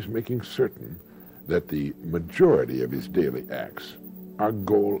upon his making certain that the majority of his daily acts are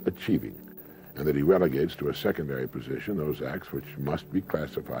goal-achieving, and that he relegates to a secondary position those acts which must be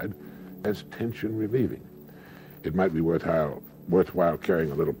classified as tension-relieving. It might be worthwhile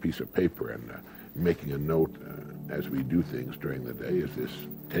carrying a little piece of paper and making a note as we do things during the day. Is this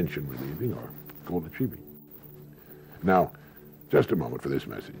tension-relieving or goal-achieving? Now, just a moment for this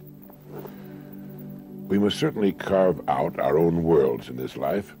message. We must certainly carve out our own worlds in this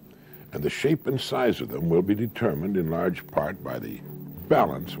life, and the shape and size of them will be determined in large part by the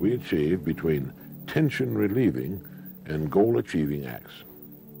balance we achieve between tension-relieving and goal-achieving acts.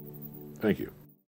 Thank you.